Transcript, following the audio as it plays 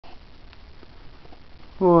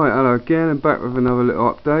Alright, hello again, and back with another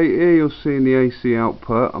little update. Here you're seeing the AC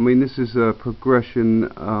output. I mean, this is a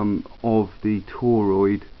progression of the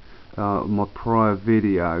Toroid, my prior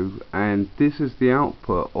video, and this is the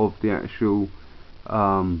output of the actual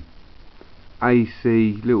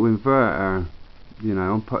AC little inverter. You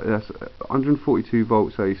know, that's 142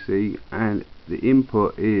 volts AC, and the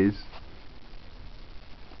input is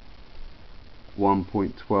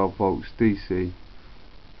 1.12 volts DC,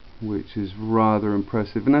 which is rather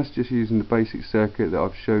impressive, and that's just using the basic circuit that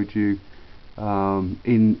I've showed you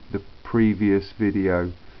in the previous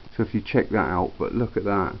video. So if you check that out, but look at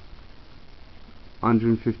that,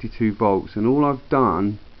 152 volts, and all I've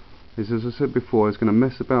done is, as I said before, I was going to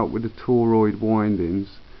mess about with the toroid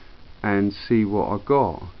windings and see what I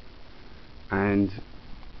got, and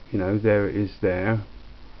you know, there it is there.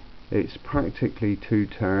 It's practically 2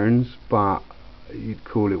 turns, but you'd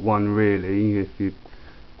call it 1 really, if you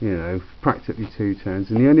know, practically 2 turns.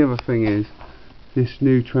 And the only other thing is this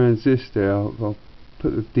new transistor. I'll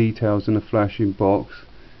put the details in the flashing box,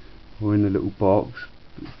 or in the little box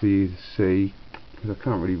for you to see, because I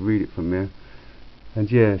can't really read it from there.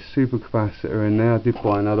 And yeah, super capacitor in there. I did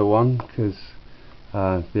buy another one because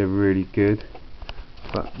they're really good.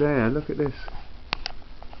 But there, look at this,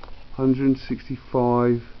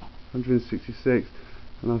 165, 166,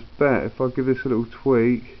 and I bet if I give this a little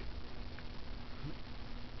tweak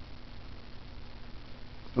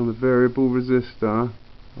on the variable resistor,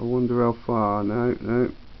 I wonder how far. No,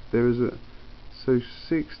 there is a, so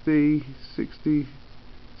 60, 60,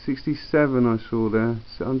 67 I saw there,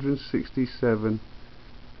 167,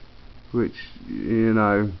 which, you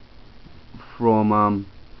know, from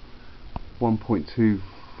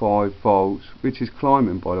 1.25 volts, which is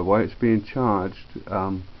climbing, by the way. It's being charged.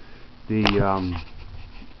 The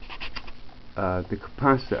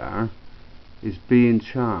capacitor is being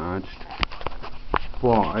charged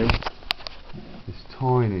by this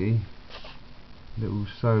tiny little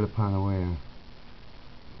solar panel here.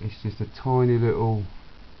 It's just a tiny little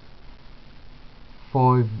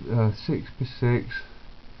 6x6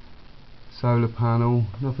 solar panel,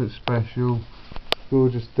 nothing special,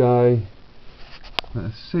 gorgeous day.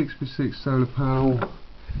 A 6x6 solar panel,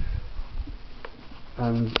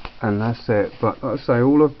 and that's it. But like I say,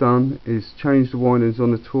 all I've done is change the windings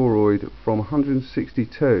on the toroid from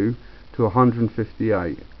 162 to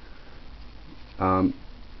 158.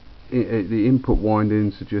 The input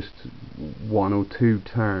windings are just 1 or 2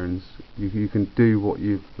 turns. You can do what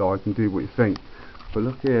you like and do what you think. But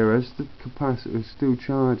look here, as the capacitor is still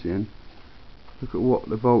charging, look at what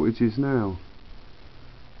the voltage is now.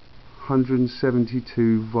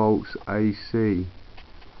 172 volts AC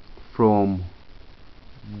from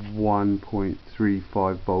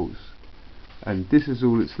 1.35 volts, and this is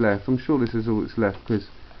all that's left. I'm sure this is all that's left, because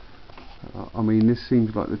I mean, this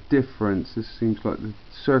seems like the difference. This seems like the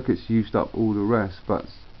circuit's used up all the rest, but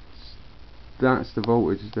that's the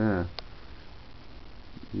voltage there.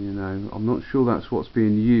 You know, I'm not sure that's what's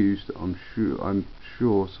being used. I'm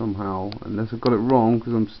sure somehow, unless I've got it wrong,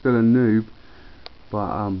 because I'm still a noob.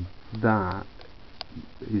 But that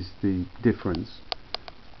is the difference.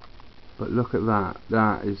 But look at that.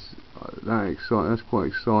 That is exciting. That's quite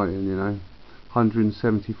exciting, you know.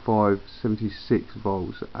 175, 76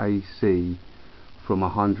 volts AC from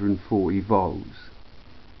 140 volts.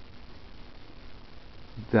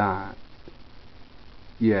 That,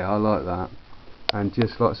 yeah, I like that. And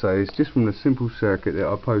just like I say, it's just from the simple circuit that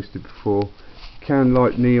I posted before. You can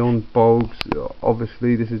light neon bulbs.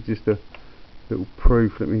 Obviously, this is just a little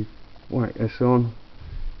proof. Let me whack this on.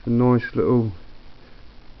 It's a nice little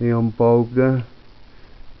neon bulb there.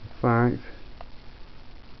 In fact,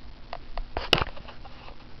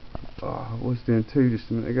 I was doing 2 just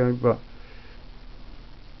a minute ago, but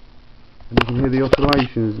and you can hear the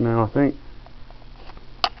oscillations now, I think.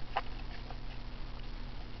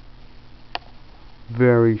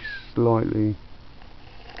 Very slightly.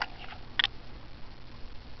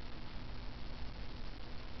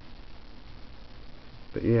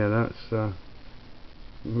 But yeah, that's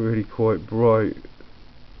really quite bright,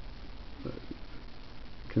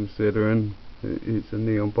 considering it's a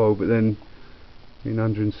neon bulb. But then, I mean,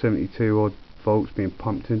 172 odd volts being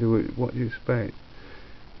pumped into it, what do you expect?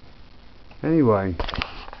 Anyway,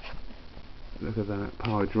 look at that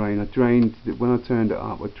power drain. I drained, when I turned it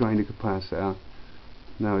up, I drained the capacitor.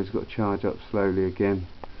 Now it's got to charge up slowly again.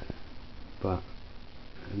 But,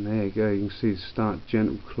 and there you go, you can see the start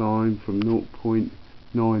gentle climb from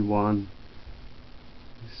 0.91,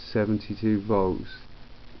 72 volts.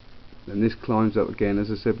 And this climbs up again,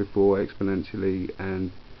 as I said before, exponentially,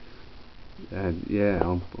 and yeah,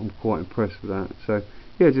 I'm quite impressed with that. So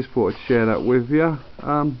yeah, just thought I'd share that with you.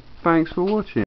 Thanks for watching.